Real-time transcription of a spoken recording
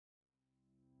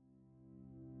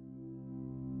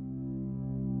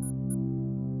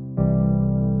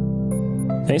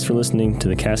Thanks for listening to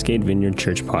the Cascade Vineyard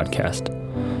Church podcast.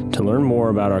 To learn more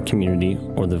about our community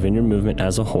or the Vineyard movement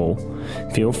as a whole,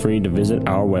 feel free to visit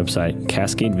our website,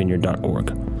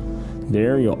 cascadevineyard.org.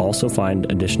 There you'll also find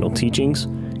additional teachings,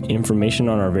 information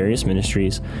on our various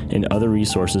ministries, and other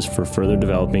resources for further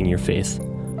developing your faith.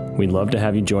 We'd love to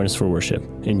have you join us for worship.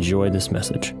 Enjoy this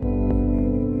message.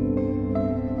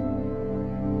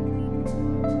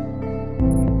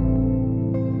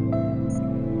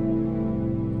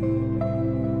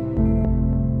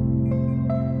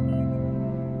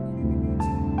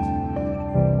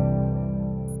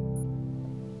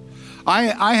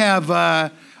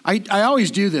 I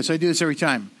always do this. I do this every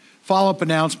time. Follow-up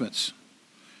announcements.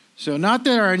 So not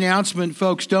that our announcement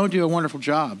folks don't do a wonderful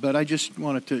job, but I just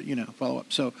wanted to, follow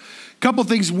up. So a couple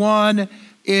things. One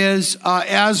is,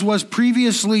 as was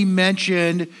previously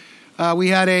mentioned, we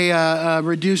had a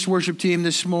reduced worship team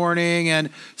this morning, and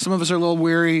some of us are a little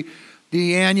weary.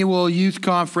 The annual youth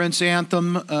conference,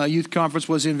 Anthem Youth Conference,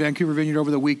 was in Vancouver Vineyard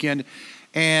over the weekend.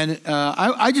 And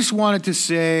I just wanted to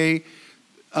say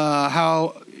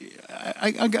how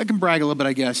I can brag a little bit,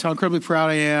 I guess, how incredibly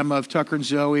proud I am of Tucker and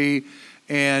Zoe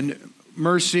and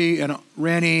Mercy and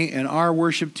Rennie and our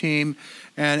worship team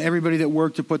and everybody that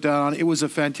worked to put that on. It was a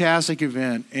fantastic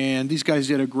event, and these guys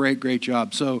did a great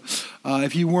job. So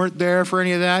if you weren't there for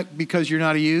any of that because you're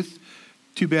not a youth,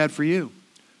 too bad for you.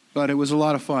 But it was a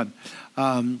lot of fun.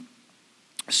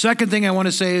 Second thing I want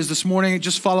to say is this morning,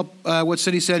 just follow up what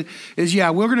Cindy said, is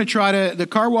we're going to try to, the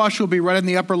car wash will be right in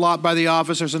the upper lot by the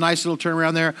office. There's a nice little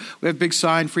turnaround there. We have a big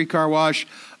sign, free car wash.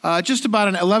 Just about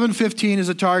an 11:15 is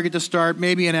a target to start,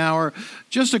 maybe an hour.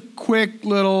 Just a quick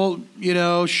little,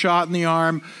 shot in the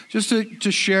arm, just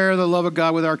to share the love of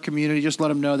God with our community. Just let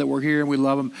them know that we're here and we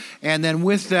love them. And then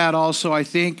with that also, I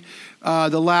think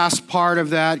the last part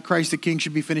of that, Christ the King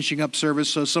should be finishing up service,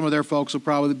 so some of their folks will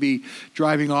probably be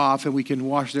driving off, and we can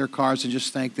wash their cars and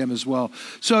just thank them as well.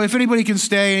 So if anybody can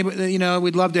stay,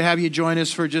 we'd love to have you join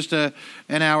us for just an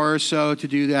hour or so to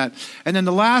do that. And then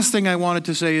the last thing I wanted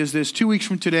to say is this: 2 weeks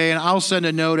from today, and I'll send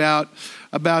a note out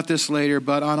about this later,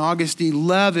 but on August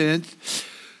 11th,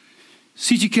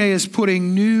 CTK is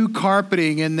putting new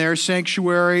carpeting in their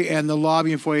sanctuary and the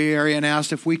lobby and foyer area, and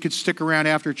asked if we could stick around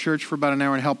after church for about an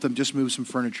hour and help them just move some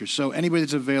furniture. So anybody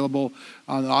that's available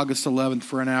on August 11th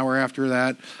for an hour after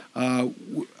that,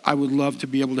 I would love to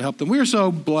be able to help them. We are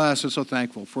so blessed and so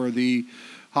thankful for the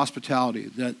hospitality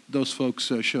that those folks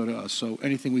show to us. So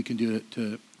anything we can do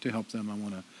to help them, I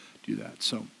want to do that.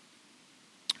 So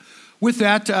with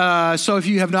that, so if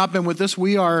you have not been with us,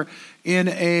 we are in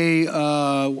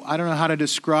I don't know how to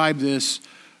describe this,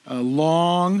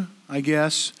 long,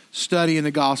 study in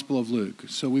the Gospel of Luke.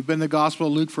 So we've been in the Gospel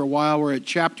of Luke for a while. We're at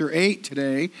chapter 8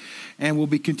 today, and we'll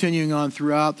be continuing on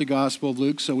throughout the Gospel of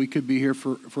Luke, so we could be here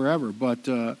forever. But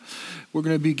we're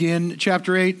going to begin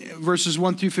chapter 8, verses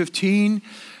 1 through 15.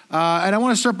 And I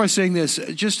want to start by saying this,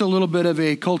 just a little bit of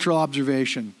a cultural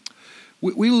observation.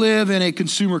 We live in a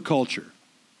consumer culture.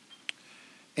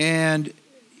 And,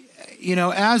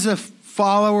 as a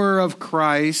follower of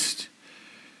Christ,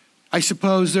 I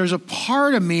suppose there's a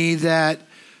part of me that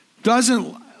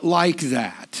doesn't like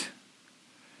that.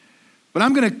 But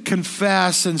I'm going to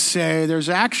confess and say there's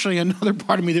actually another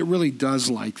part of me that really does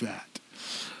like that.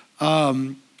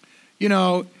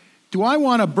 Do I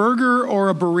want a burger or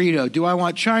a burrito? Do I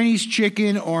want Chinese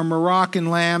chicken or Moroccan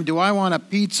lamb? Do I want a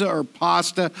pizza or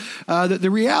pasta? The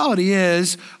reality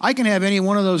is I can have any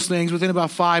one of those things within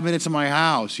about 5 minutes of my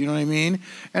house. You know what I mean?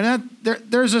 And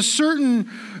there's a certain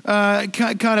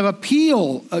kind of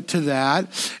appeal to that.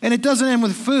 And it doesn't end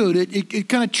with food. It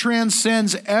kind of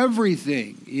transcends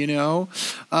everything,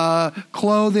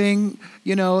 clothing.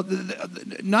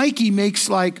 Nike makes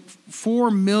like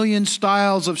 4 million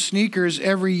styles of sneakers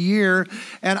every year,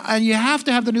 and you have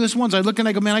to have the newest ones. I look and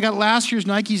I go, man, I got last year's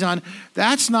Nikes on.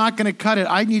 That's not going to cut it.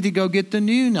 I need to go get the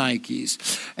new Nikes.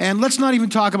 And let's not even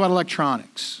talk about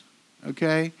electronics,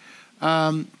 okay?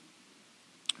 I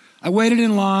waited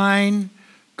in line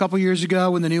a couple years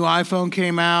ago when the new iPhone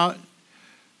came out,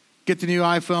 get the new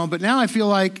iPhone, but now I feel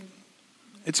like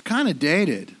it's kind of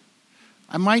dated.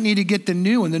 I might need to get the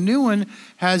new one. The new one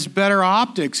has better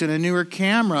optics and a newer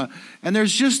camera. And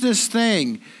there's just this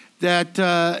thing that,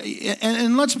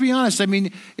 and let's be honest,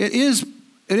 it is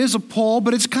a pull,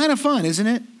 but it's kind of fun, isn't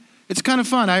it? It's kind of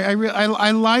fun.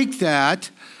 I like that.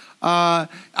 I'll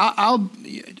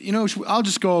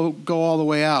just go all the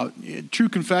way out. True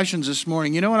confessions this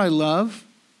morning. You know what I love?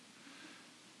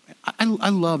 I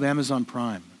love Amazon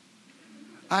Prime.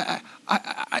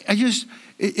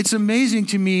 It's amazing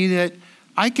to me that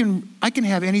I can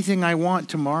have anything I want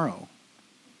tomorrow.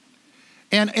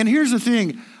 And here's the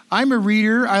thing. I'm a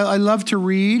reader. I love to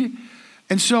read.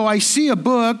 And so I see a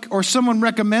book or someone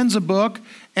recommends a book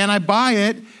and I buy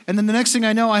it. And then the next thing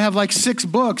I know, I have like 6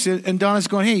 books. And Donna's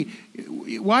going, hey,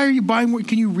 why are you buying more?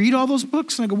 Can you read all those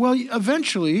books? And I go, well,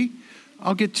 eventually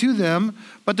I'll get to them.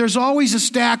 But there's always a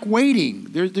stack waiting.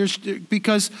 There's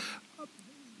because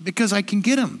I can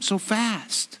get them so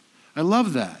fast. I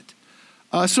love that.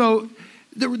 So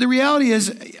the reality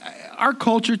is our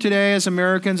culture today as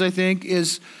Americans, I think,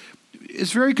 is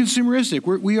very consumeristic.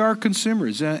 We are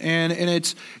consumers, and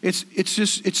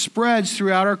it spreads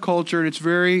throughout our culture, and it's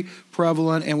very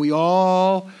prevalent. And we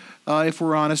all, if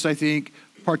we're honest, I think,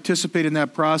 participate in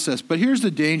that process. But here's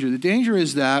the danger. The danger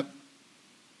is that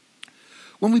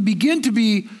when we begin to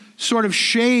be sort of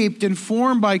shaped and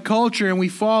formed by culture, and we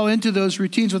fall into those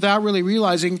routines without really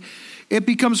realizing, it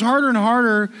becomes harder and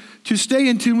harder to stay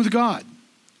in tune with God.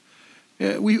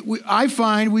 I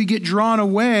find we get drawn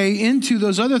away into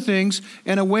those other things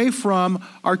and away from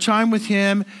our time with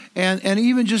Him and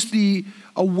even just the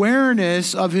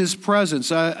awareness of His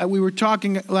presence. We were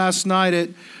talking last night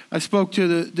I spoke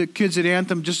to the kids at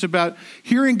Anthem just about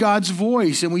hearing God's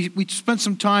voice, and we spent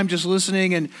some time just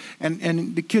listening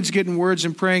and the kids getting words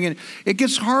and praying, and it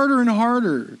gets harder and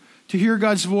harder to hear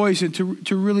God's voice and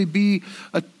to really be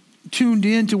tuned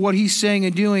in to what He's saying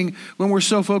and doing when we're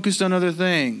so focused on other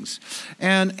things.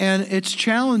 And it's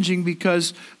challenging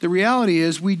because the reality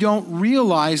is we don't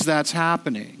realize that's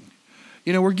happening.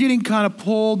 We're getting kind of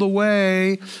pulled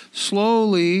away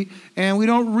slowly, and we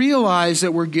don't realize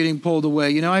that we're getting pulled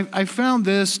away. I found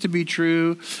this to be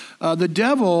true. The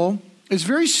devil is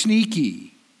very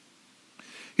sneaky.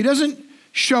 He doesn't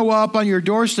show up on your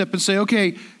doorstep and say,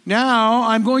 okay, now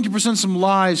I'm going to present some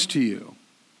lies to you.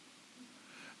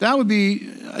 That would be,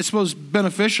 I suppose,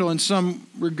 beneficial in some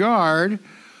regard.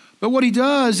 But what he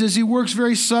does is he works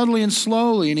very subtly and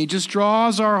slowly, and he just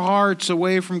draws our hearts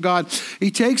away from God. He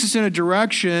takes us in a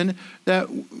direction that,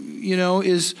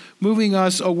 is moving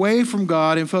us away from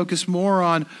God and focus more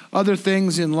on other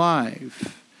things in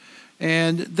life.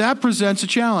 And that presents a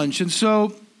challenge. And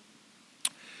so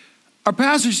our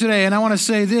passage today, and I want to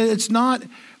say this, it's not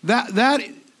that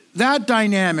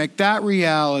dynamic, that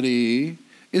reality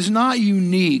is not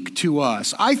unique to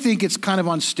us. I think it's kind of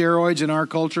on steroids in our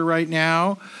culture right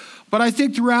now. But I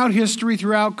think throughout history,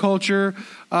 throughout culture,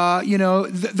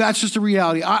 that's just a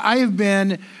reality. I have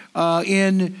been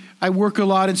I work a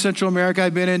lot in Central America.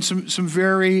 I've been in some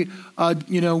very,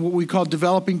 what we call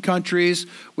developing countries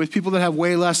with people that have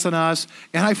way less than us.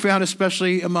 And I found,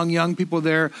 especially among young people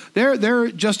there,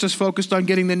 they're just as focused on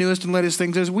getting the newest and latest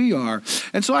things as we are.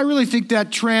 And so I really think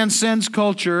that transcends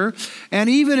culture. And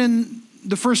even in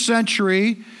the first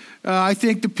century, I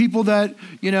think the people that,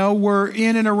 were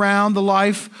in and around the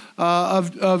life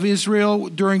of Israel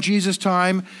during Jesus'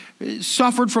 time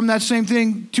suffered from that same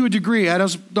thing to a degree. I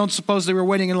don't suppose they were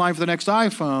waiting in line for the next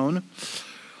iPhone,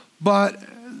 but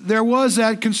there was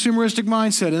that consumeristic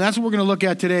mindset, and that's what we're going to look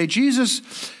at today.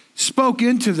 Jesus spoke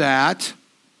into that,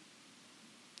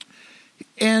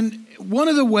 and one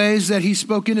of the ways that he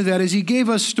spoke into that is he gave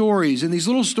us stories, and these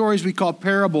little stories we call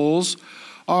parables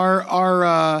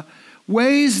are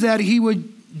ways that he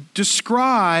would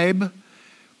describe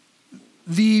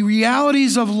the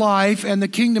realities of life and the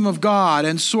kingdom of God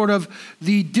and sort of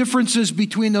the differences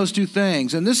between those two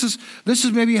things. And this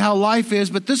is maybe how life is,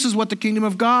 but this is what the kingdom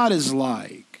of God is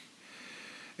like.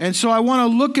 And so I want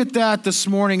to look at that this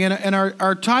morning. And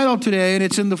our title today, and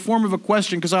it's in the form of a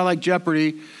question because I like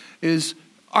Jeopardy, is,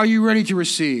 are you ready to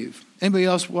receive? Anybody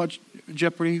else watch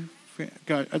Jeopardy?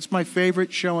 God, that's my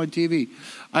favorite show on TV.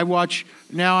 We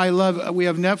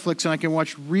have Netflix, and I can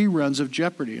watch reruns of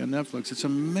Jeopardy on Netflix. It's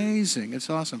amazing. It's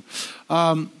awesome.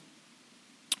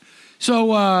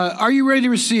 So are you ready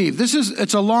to receive?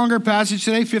 It's a longer passage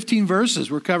today, 15 verses.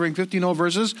 We're covering 15 whole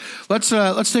verses. Let's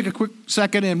take a quick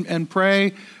second and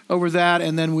pray over that,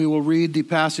 and then we will read the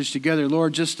passage together.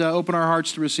 Lord, just open our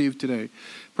hearts to receive today.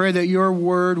 Pray that your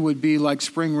word would be like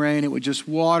spring rain. It would just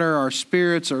water our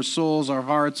spirits, our souls, our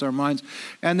hearts, our minds.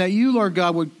 And that you, Lord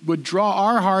God, would draw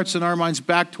our hearts and our minds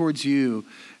back towards you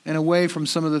and away from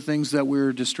some of the things that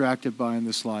we're distracted by in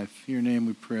this life. In your name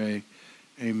we pray.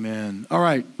 Amen. All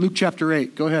right, Luke chapter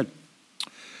 8. Go ahead.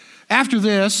 After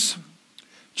this,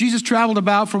 Jesus traveled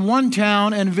about from one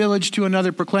town and village to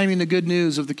another, proclaiming the good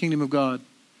news of the kingdom of God.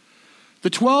 The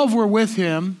 12 were with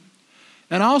him,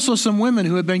 and also some women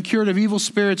who had been cured of evil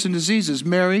spirits and diseases.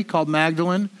 Mary, called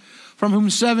Magdalene, from whom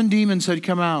 7 demons had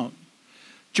come out.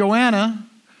 Joanna,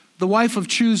 the wife of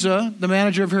Chuza, the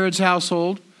manager of Herod's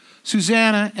household.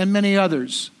 Susanna, and many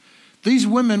others. These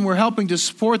women were helping to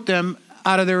support them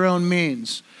out of their own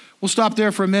means. We'll stop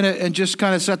there for a minute and just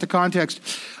kind of set the context.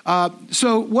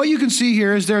 So what you can see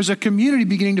here is there's a community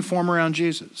beginning to form around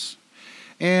Jesus.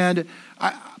 And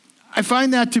I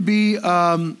find that to be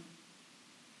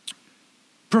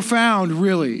profound,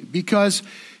 really, because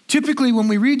typically when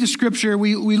we read the scripture,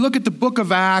 we look at the book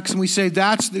of Acts and we say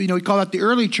that's, we call that the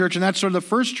early church and that's sort of the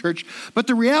first church. But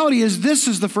the reality is this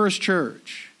is the first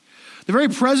church. The very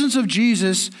presence of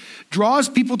Jesus draws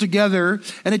people together,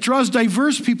 and it draws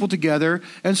diverse people together.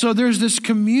 And so there's this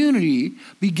community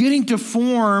beginning to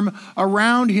form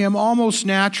around him almost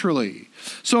naturally.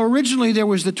 So originally there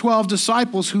was the 12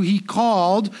 disciples who he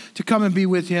called to come and be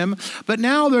with him. But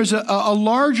now there's a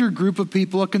larger group of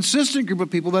people, a consistent group of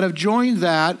people that have joined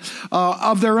that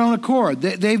of their own accord.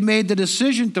 They've made the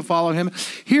decision to follow him.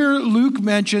 Here Luke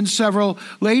mentions several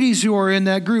ladies who are in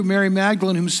that group. Mary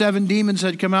Magdalene, whom 7 demons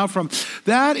had come out from.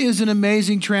 That is an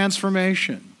amazing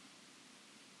transformation.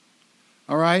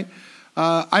 All right?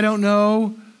 I don't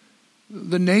know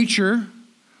the nature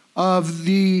of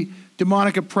the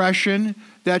demonic oppression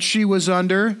that she was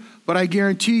under, but I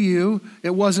guarantee you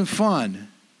it wasn't fun.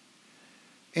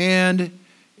 And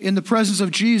in the presence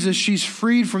of Jesus, she's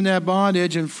freed from that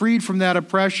bondage and freed from that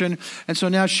oppression, and so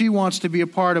now she wants to be a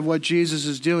part of what Jesus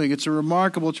is doing. It's a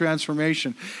remarkable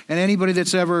transformation. And anybody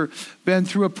that's ever been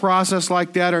through a process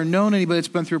like that or known anybody that's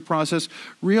been through a process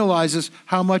realizes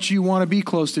how much you want to be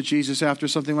close to Jesus after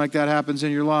something like that happens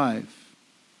in your life.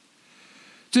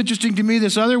 It's interesting to me,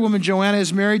 this other woman, Joanna,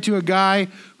 is married to a guy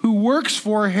who works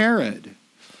for Herod.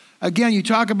 Again, you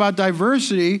talk about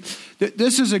diversity.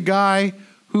 This is a guy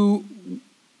who,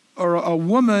 or a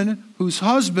woman whose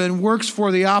husband works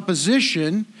for the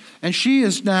opposition, and she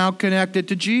is now connected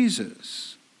to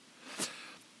Jesus.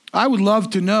 I would love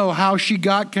to know how she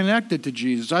got connected to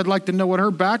Jesus. I'd like to know what her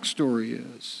backstory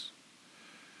is.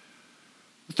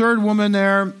 The third woman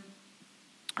there,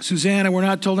 Susanna, we're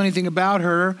not told anything about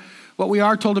her. What we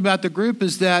are told about the group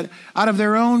is that out of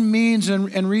their own means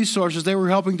and resources, they were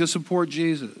helping to support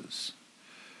Jesus.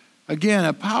 Again,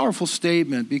 a powerful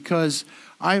statement, because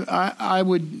I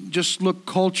would just look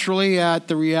culturally at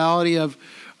the reality of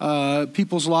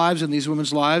people's lives and these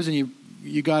women's lives, and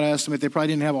you got to estimate they probably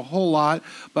didn't have a whole lot,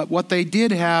 but what they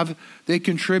did have, they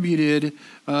contributed.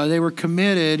 They were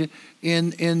committed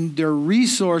in their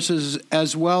resources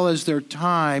as well as their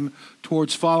time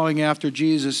towards following after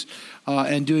Jesus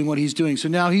and doing what he's doing. So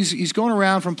now he's going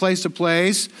around from place to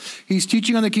place. He's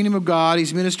teaching on the kingdom of God.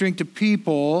 He's ministering to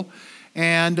people,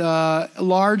 and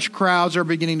large crowds are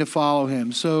beginning to follow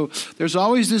him. So there's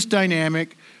always this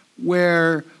dynamic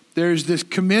where there's this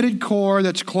committed core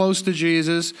that's close to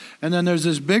Jesus, and then there's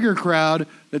this bigger crowd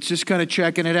that's just kind of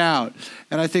checking it out.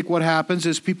 And I think what happens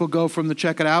is people go from the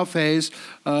check it out phase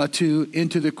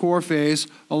into the core phase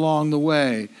along the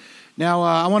way. Now,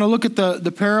 I want to look at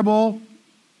the parable.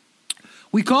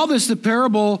 We call this the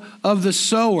parable of the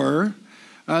sower.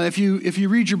 If you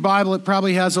read your Bible, it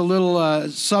probably has a little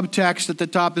subtext at the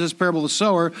top of this parable of the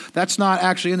sower. That's not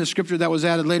actually in the scripture. That was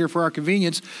added later for our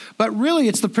convenience. But really,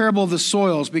 it's the parable of the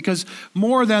soils, because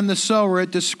more than the sower,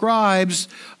 it describes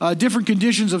different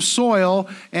conditions of soil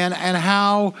and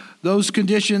how those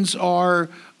conditions are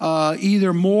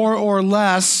either more or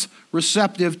less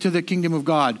receptive to the kingdom of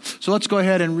God. So let's go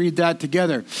ahead and read that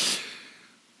together.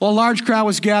 While a large crowd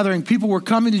was gathering, people were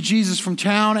coming to Jesus from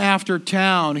town after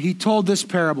town. He told this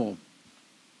parable.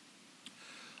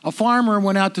 A farmer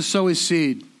went out to sow his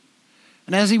seed.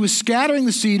 And as he was scattering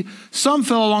the seed, some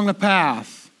fell along the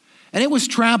path, and it was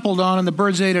trampled on, and the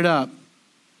birds ate it up.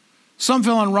 Some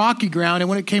fell on rocky ground, and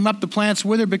when it came up, the plants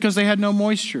withered because they had no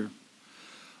moisture.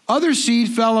 Other seed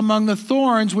fell among the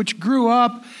thorns, which grew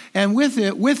up and with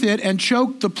it and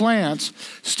choked the plants.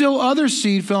 Still other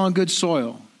seed fell on good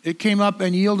soil. It came up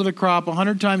and yielded a crop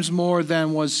 100 times more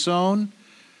than was sown.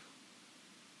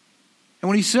 And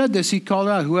when he said this, he called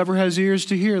out, "Whoever has ears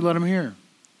to hear, let him hear."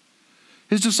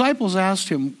 His disciples asked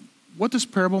him what this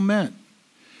parable meant.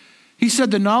 He said,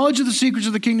 "The knowledge of the secrets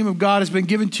of the kingdom of God has been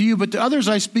given to you, but to others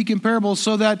I speak in parables,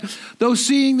 so that though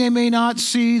seeing they may not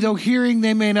see, though hearing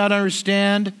they may not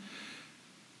understand."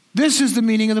 This is the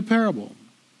meaning of the parable.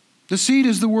 The seed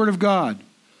is the word of God.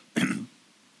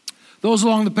 Those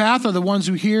along the path are the ones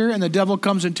who hear, and the devil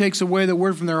comes and takes away the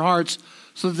word from their hearts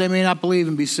so that they may not believe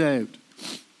and be saved.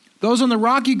 Those on the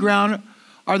rocky ground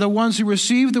are the ones who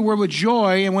receive the word with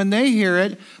joy, and when they hear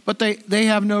it, but they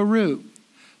have no root.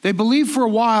 They believe for a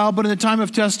while, but in the time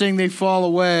of testing, they fall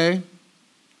away.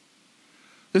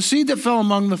 The seed that fell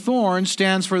among the thorns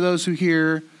stands for those who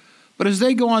hear, but as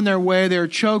they go on their way, they are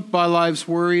choked by life's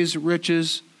worries,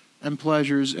 riches, and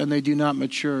pleasures, and they do not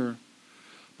mature.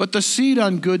 But the seed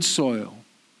on good soil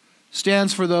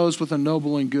stands for those with a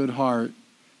noble and good heart,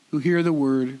 who hear the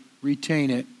word, retain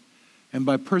it, and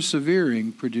by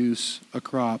persevering produce a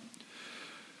crop.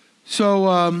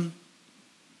 So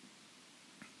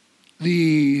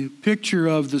the picture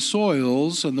of the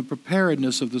soils and the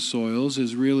preparedness of the soils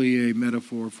is really a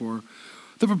metaphor for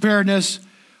the preparedness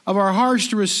of our hearts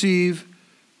to receive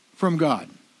from God.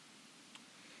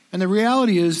 And the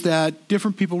reality is that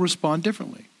different people respond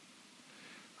differently.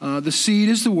 The seed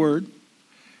is the word,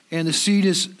 and the seed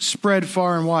is spread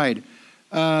far and wide.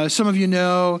 Some of you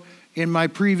know, in my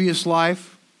previous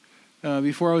life,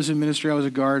 before I was in ministry, I was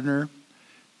a gardener,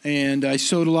 and I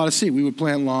sowed a lot of seed. We would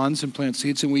plant lawns and plant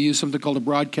seeds, and we used something called a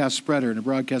broadcast spreader. And a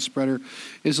broadcast spreader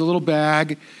is a little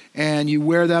bag, and you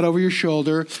wear that over your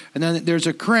shoulder, and then there's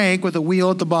a crank with a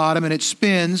wheel at the bottom, and it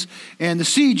spins, and the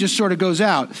seed just sort of goes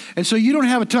out. And so you don't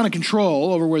have a ton of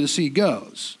control over where the seed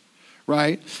goes,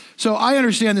 right? So I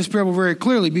understand this parable very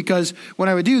clearly, because when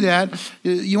I would do that,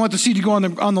 you want the seed to go on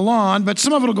the lawn, but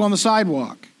some of it will go on the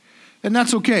sidewalk. And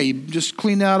that's okay. You just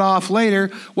clean that off later.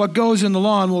 What goes in the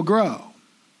lawn will grow.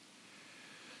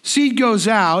 Seed goes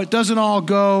out. It doesn't all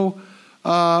go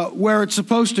where it's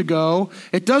supposed to go.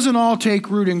 It doesn't all take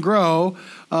root and grow.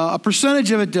 A percentage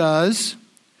of it does.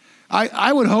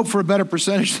 I would hope for a better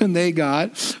percentage than they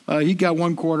got. He got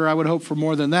 1/4. I would hope for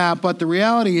more than that. But the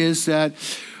reality is that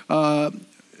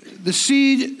the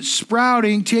seed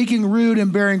sprouting, taking root,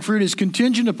 and bearing fruit is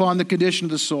contingent upon the condition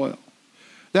of the soil.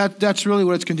 That's really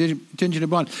what it's contingent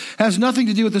upon. It has nothing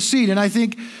to do with the seed. And I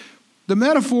think the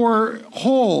metaphor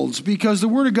holds, because the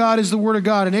Word of God is the Word of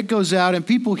God, and it goes out and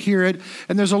people hear it,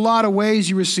 and there's a lot of ways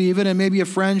you receive it, and maybe a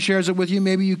friend shares it with you,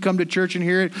 maybe you come to church and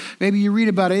hear it, maybe you read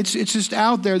about it. It's just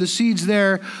out there, the seed's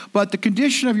there, but the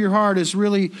condition of your heart is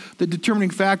really the determining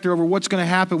factor over what's going to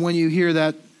happen when you hear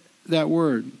that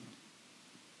word.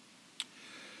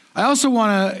 I also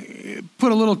want to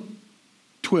put a little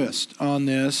twist on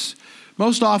this.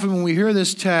 Most often when we hear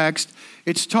this text,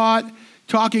 it's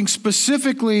talking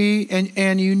specifically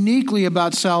and uniquely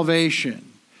about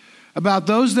salvation, about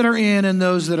those that are in and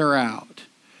those that are out.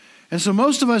 And so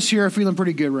most of us here are feeling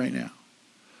pretty good right now,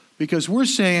 because we're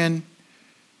saying,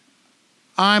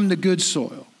 I'm the good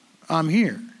soil. I'm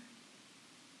here,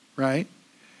 right?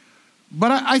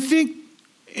 But I think,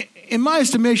 in my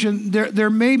estimation, there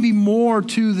may be more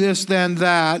to this than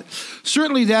that.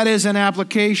 Certainly that is an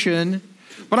application,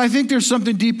 but I think there's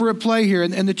something deeper at play here.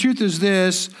 And the truth is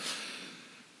this,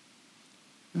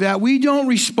 that we don't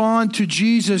respond to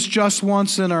Jesus just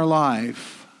once in our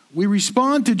life. We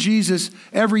respond to Jesus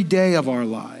every day of our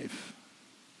life.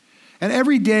 And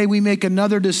every day we make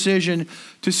another decision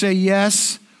to say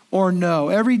yes or no.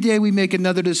 Every day we make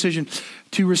another decision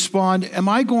to respond. Am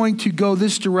I going to go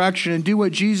this direction and do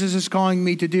what Jesus is calling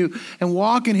me to do and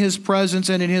walk in his presence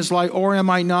and in his light, or am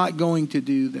I not going to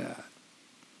do that?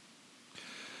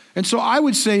 And so I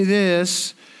would say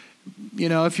this,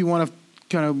 if you want to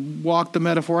kind of walk the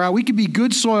metaphor out, we could be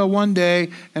good soil one day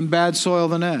and bad soil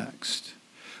the next.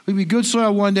 We could be good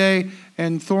soil one day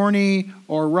and thorny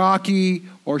or rocky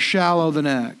or shallow the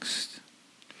next.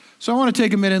 So I want to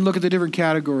take a minute and look at the different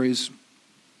categories.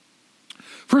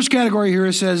 First category here,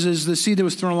 it says, is the seed that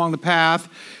was thrown along the path.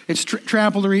 It's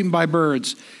trampled or eaten by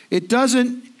birds. It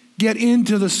doesn't get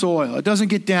into the soil. It doesn't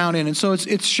get down in. And so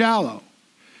it's shallow.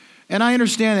 And I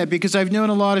understand that, because I've known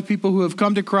a lot of people who have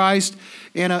come to Christ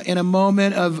in a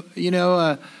moment of,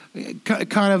 at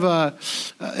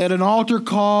an altar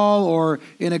call or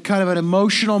in a kind of an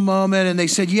emotional moment, and they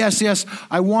said, yes,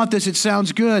 I want this. It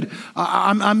sounds good.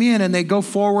 I'm in. And they go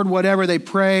forward, whatever, they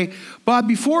pray. But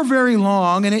before very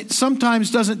long, and it sometimes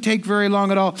doesn't take very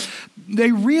long at all,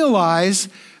 they realize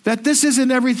that this isn't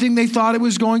everything they thought it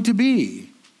was going to be.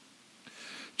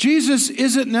 Jesus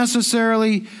isn't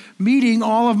necessarily meeting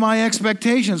all of my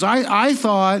expectations. I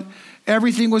thought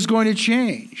everything was going to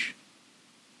change.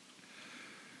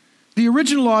 The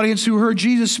original audience who heard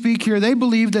Jesus speak here, they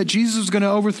believed that Jesus was going to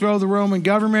overthrow the Roman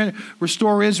government,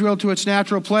 restore Israel to its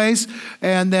natural place,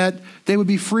 and that they would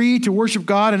be free to worship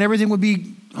God and everything would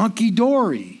be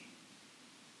hunky-dory.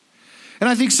 And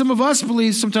I think some of us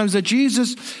believe sometimes that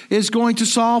Jesus is going to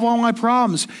solve all my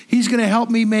problems. He's going to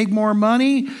help me make more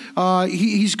money.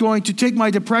 He's going to take my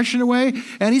depression away.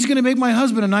 And he's going to make my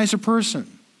husband a nicer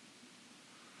person.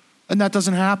 And that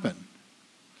doesn't happen.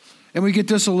 And we get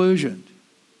disillusioned.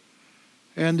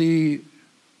 And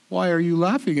why are you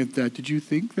laughing at that? Did you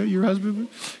think that your husband would?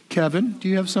 Kevin, do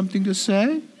you have something to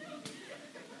say?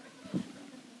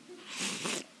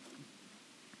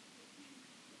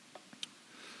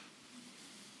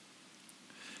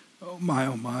 Oh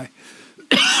my.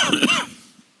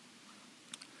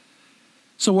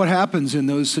 So what happens in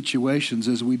those situations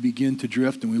as we begin to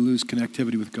drift and we lose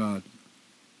connectivity with God?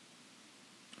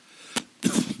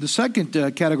 The second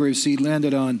category of seed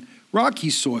landed on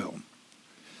rocky soil.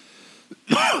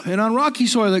 And on rocky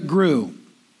soil it grew.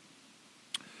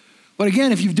 But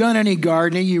again, if you've done any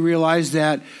gardening, you realize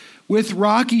that with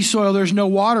rocky soil, there's no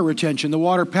water retention. The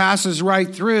water passes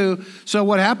right through. So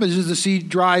what happens is the seed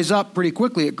dries up pretty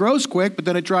quickly. It grows quick, but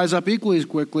then it dries up equally as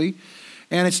quickly,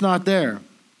 and it's not there.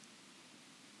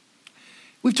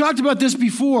 We've talked about this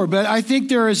before, but I think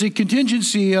there is a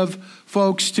contingency of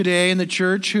folks today in the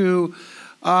church who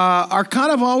are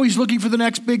kind of always looking for the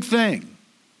next big thing.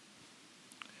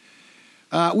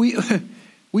 I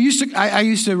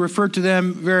used to refer to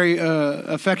them very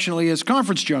affectionately as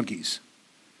conference junkies.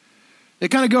 They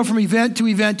kind of go from event to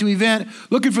event to event,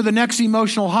 looking for the next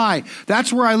emotional high.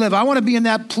 That's where I live. I want to be in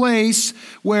that place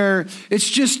where it's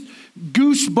just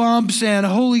goosebumps and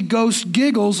Holy Ghost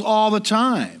giggles all the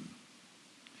time.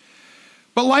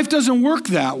 But life doesn't work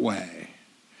that way.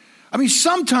 I mean,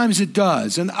 sometimes it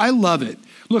does, and I love it.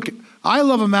 Look, I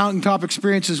love a mountaintop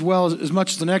experience as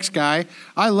much as the next guy.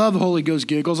 I love Holy Ghost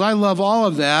giggles. I love all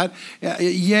of that.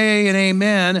 Yay and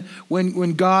amen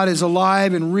when God is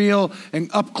alive and real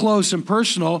and up close and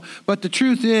personal. But the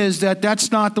truth is that that's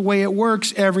not the way it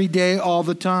works every day, all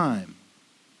the time.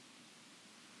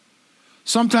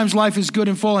 Sometimes life is good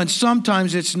and full, and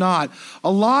sometimes it's not.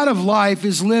 A lot of life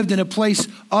is lived in a place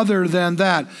other than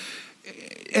that.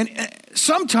 And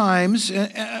sometimes,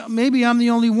 maybe I'm the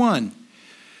only one,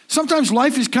 sometimes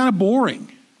life is kind of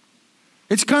boring.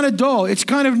 It's kind of dull. It's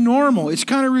kind of normal. It's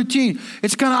kind of routine.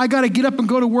 It's kind of, I got to get up and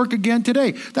go to work again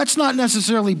today. That's not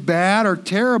necessarily bad or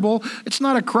terrible. It's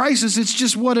not a crisis. It's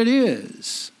just what it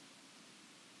is.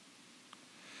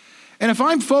 And if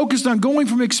I'm focused on going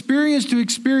from experience to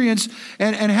experience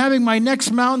and having my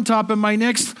next mountaintop and my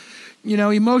next,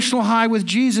 emotional high with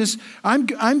Jesus, I'm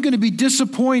going to be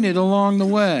disappointed along the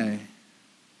way.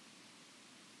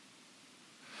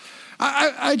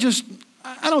 I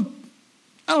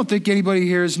don't think anybody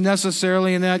here is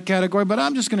necessarily in that category, but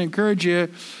I'm just going to encourage you,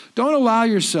 don't allow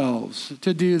yourselves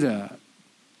to do that.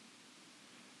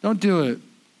 Don't do it.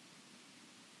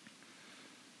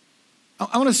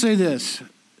 I want to say this.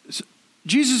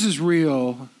 Jesus is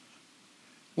real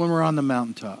when we're on the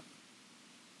mountaintop.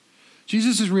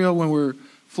 Jesus is real when we're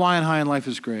flying high and life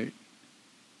is great.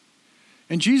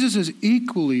 And Jesus is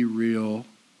equally real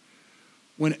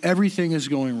when everything is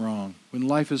going wrong, when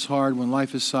life is hard, when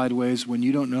life is sideways, when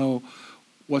you don't know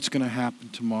what's going to happen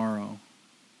tomorrow.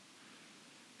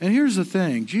 And here's the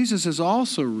thing, Jesus is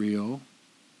also real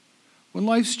when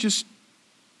life's just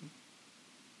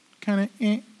kind of,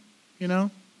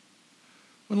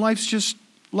 when life's just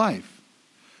life.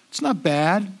 It's not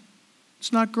bad.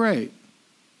 It's not great.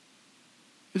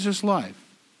 It's just life.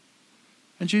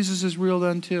 And Jesus is real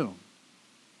then too.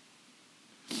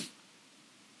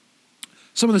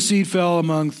 Some of the seed fell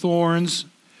among thorns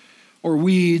or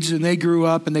weeds, and they grew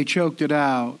up and they choked it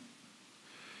out.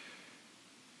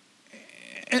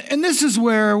 And this is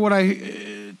where what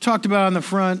I talked about on the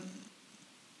front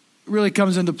really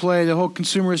comes into play, the whole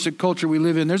consumeristic culture we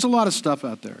live in. There's a lot of stuff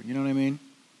out there, you know what I mean?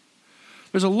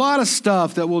 There's a lot of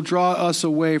stuff that will draw us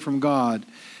away from God.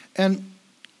 And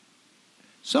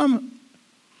some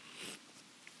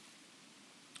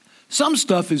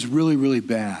stuff is really, really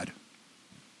bad.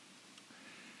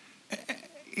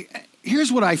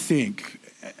 Here's what I think.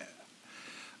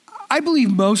 I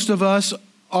believe most of us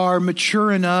are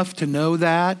mature enough to know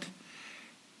that.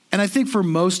 And I think for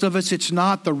most of us, it's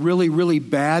not the really, really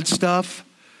bad stuff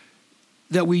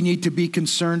that we need to be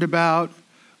concerned about.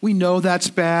 We know that's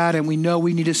bad, and we know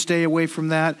we need to stay away from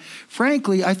that.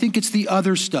 Frankly, I think it's the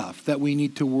other stuff that we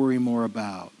need to worry more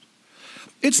about.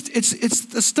 It's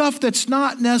the stuff that's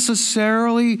not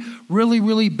necessarily really,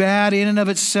 really bad in and of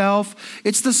itself.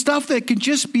 It's the stuff that can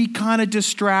just be kind of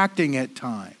distracting at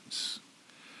times.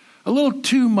 A little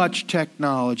too much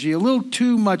technology, a little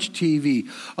too much TV,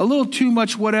 a little too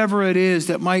much whatever it is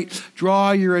that might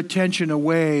draw your attention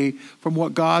away from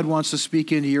what God wants to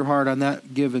speak into your heart on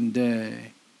that given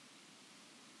day.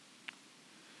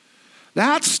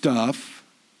 That stuff,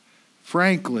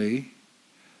 frankly,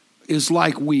 is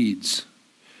like weeds.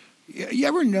 You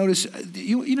ever notice,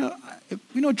 you know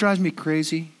what drives me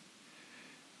crazy?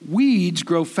 Weeds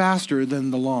grow faster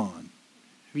than the lawn.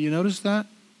 Have you noticed that?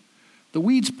 The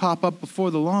weeds pop up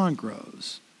before the lawn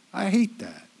grows. I hate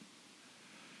that.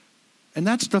 And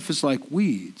that stuff is like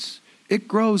weeds. It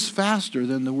grows faster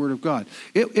than the Word of God.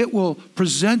 It will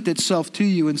present itself to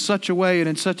you in such a way and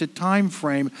in such a time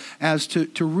frame as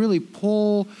to really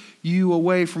pull you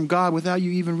away from God without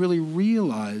you even really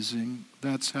realizing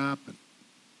that's happened.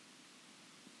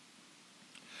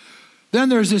 Then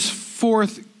there's this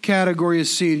fourth category of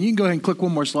seed. And you can go ahead and click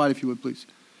one more slide if you would, please.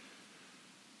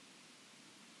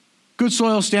 Good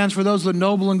soil stands for those with a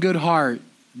noble and good heart.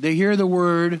 They hear the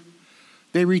word,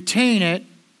 they retain it,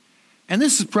 and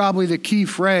this is probably the key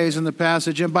phrase in the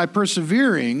passage, and by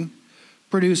persevering,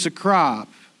 produce a crop.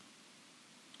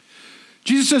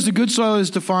 Jesus says the good soil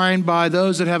is defined by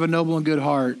those that have a noble and good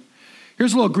heart.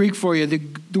 Here's a little Greek for you.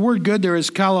 The word good there is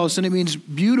kalos, and it means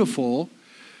beautiful,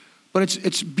 but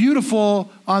it's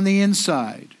beautiful on the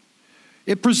inside.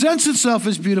 It presents itself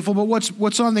as beautiful, but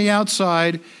what's on the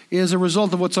outside is a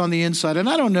result of what's on the inside. And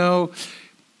I don't know,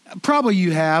 probably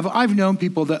you have. I've known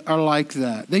people that are like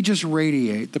that. They just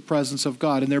radiate the presence of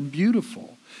God, and they're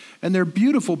beautiful. And they're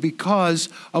beautiful because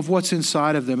of what's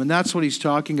inside of them. And that's what he's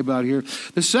talking about here.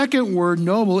 The second word,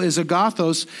 noble, is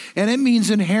agathos, and it means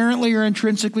inherently or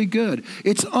intrinsically good.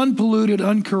 It's unpolluted,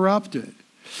 uncorrupted.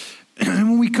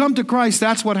 And when we come to Christ,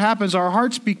 that's what happens. Our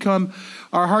hearts become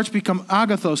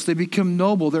agathos. They become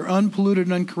noble. They're unpolluted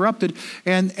and uncorrupted.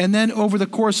 And then over the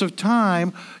course of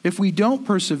time, if we don't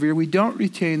persevere, we don't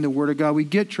retain the word of God, we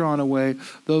get drawn away,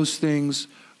 those things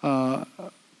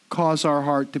cause our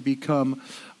heart to become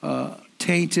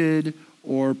tainted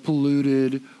or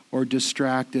polluted or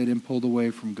distracted and pulled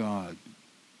away from God.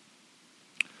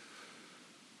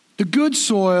 The good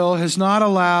soil has not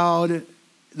allowed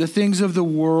the things of the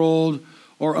world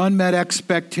or unmet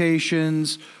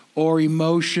expectations or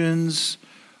emotions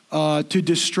to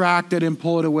distract it and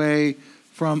pull it away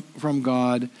from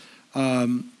God.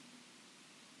 It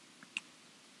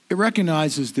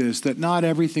recognizes this, that not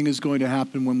everything is going to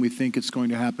happen when we think it's going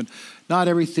to happen. Not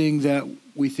everything that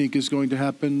we think is going to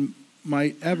happen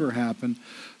might ever happen.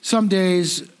 Some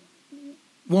days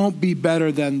won't be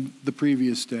better than the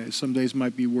previous days. Some days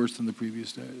might be worse than the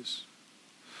previous days.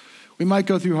 We might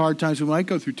go through hard times. We might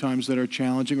go through times that are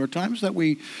challenging or times that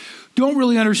we don't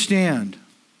really understand.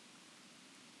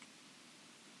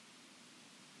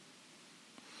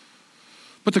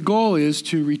 But the goal is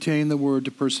to retain the word,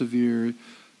 to persevere,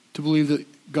 to believe that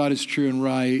God is true and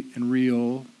right and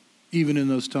real, even in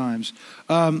those times.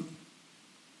 We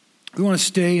want to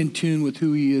stay in tune with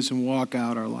who he is and walk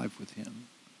out our life with him.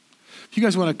 If you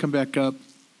guys want to come back up,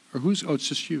 or it's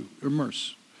just you, or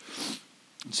Merce,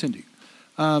 and Cindy.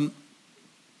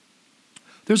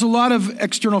 There's a lot of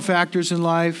external factors in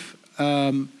life.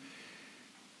 There's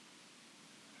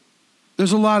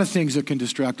a lot of things that can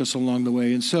distract us along the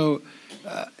way. And so,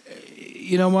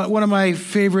 one of my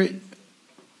favorite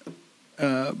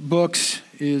books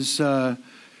is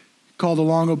called A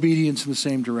Long Obedience in the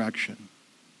Same Direction.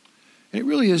 And it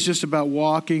really is just about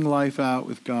walking life out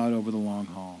with God over the long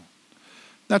haul.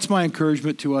 That's my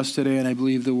encouragement to us today, and I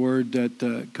believe the word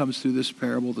that comes through this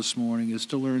parable this morning is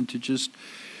to learn to just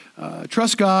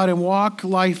trust God and walk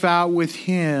life out with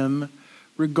him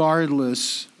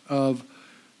regardless of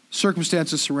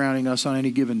circumstances surrounding us on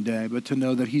any given day, but to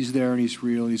know that he's there and he's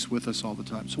real and he's with us all the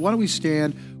time. So why don't we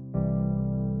stand?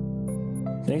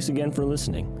 Thanks again for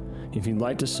listening. If you'd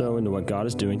like to sow into what God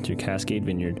is doing through Cascade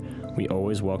Vineyard, we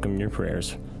always welcome your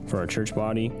prayers for our church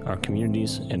body, our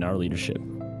communities, and our leadership.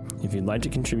 If you'd like to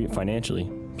contribute financially,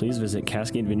 please visit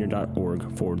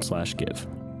cascadevineyard.org/give.